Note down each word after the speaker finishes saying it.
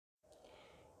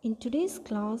In today's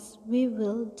class, we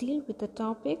will deal with the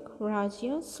topic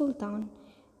Raziya Sultan,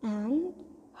 and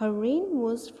her reign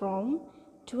was from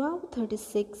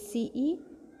 1236 CE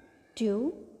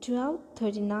to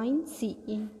 1239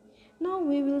 CE. Now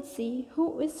we will see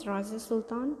who is Raziya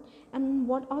Sultan and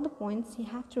what are the points you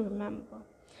have to remember.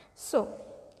 So,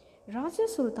 Raziya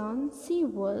Sultan, she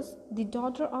was the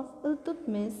daughter of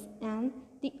Iltutmish and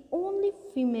the only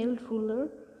female ruler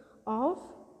of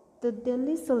the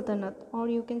Delhi Sultanate, or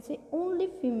you can say only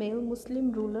female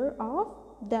Muslim ruler of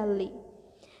Delhi.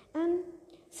 And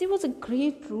she was a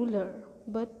great ruler,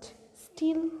 but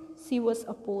still she was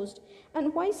opposed.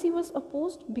 And why she was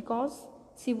opposed? Because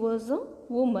she was a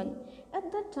woman.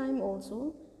 At that time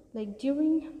also, like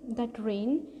during that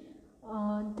reign,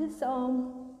 this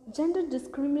gender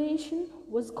discrimination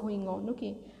was going on.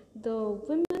 Okay, the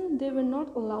women, they were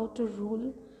not allowed to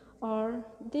rule, or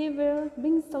they were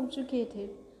being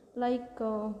subjugated, like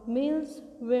males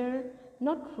were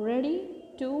not ready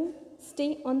to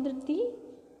stay under the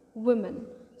women.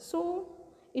 So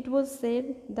it was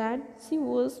said that she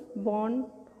was born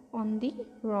on the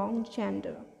wrong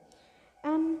gender,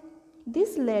 and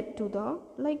this led to the,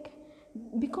 like,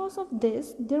 because of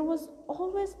this there was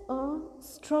always a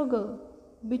struggle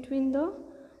between the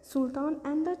Sultan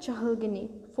and the Chahal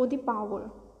for the power,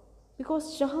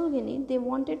 because Chahal they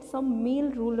wanted some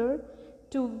male ruler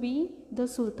to be the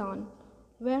Sultan,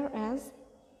 whereas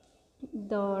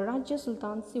the Raja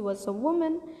Sultan, she was a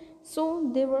woman, so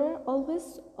they were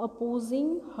always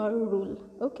opposing her rule.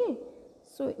 Okay,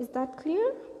 so is that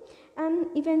clear? And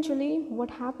eventually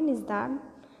what happened is that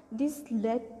this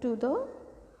led to the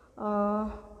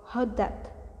her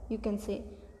death, you can say.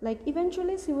 Like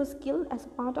eventually she was killed as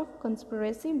part of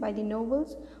conspiracy by the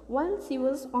nobles while she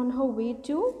was on her way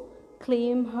to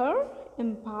claim her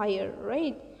empire,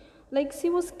 right? Like she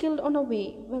was killed on her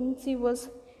way when she was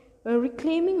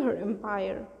reclaiming her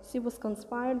empire. She was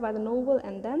conspired by the noble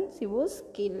and then she was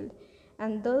killed,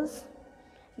 and thus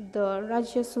the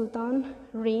Raja Sultan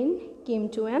reign came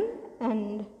to an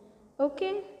end.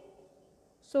 Okay,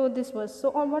 so this was, so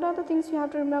what are the things you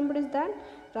have to remember is that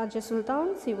Raja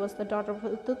Sultan, she was the daughter of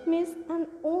Iltutmish and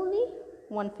only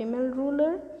one female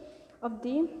ruler of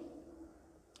the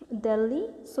Delhi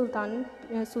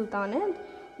Sultanate,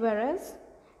 whereas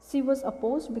she was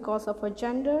opposed because of her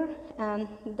gender, and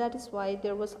that is why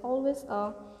there was always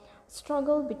a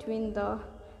struggle between the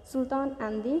Sultan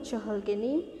and the Chahal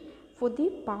for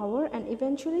the power, and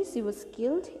eventually she was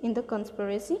killed in the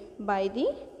conspiracy by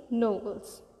the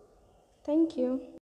nobles. Thank you.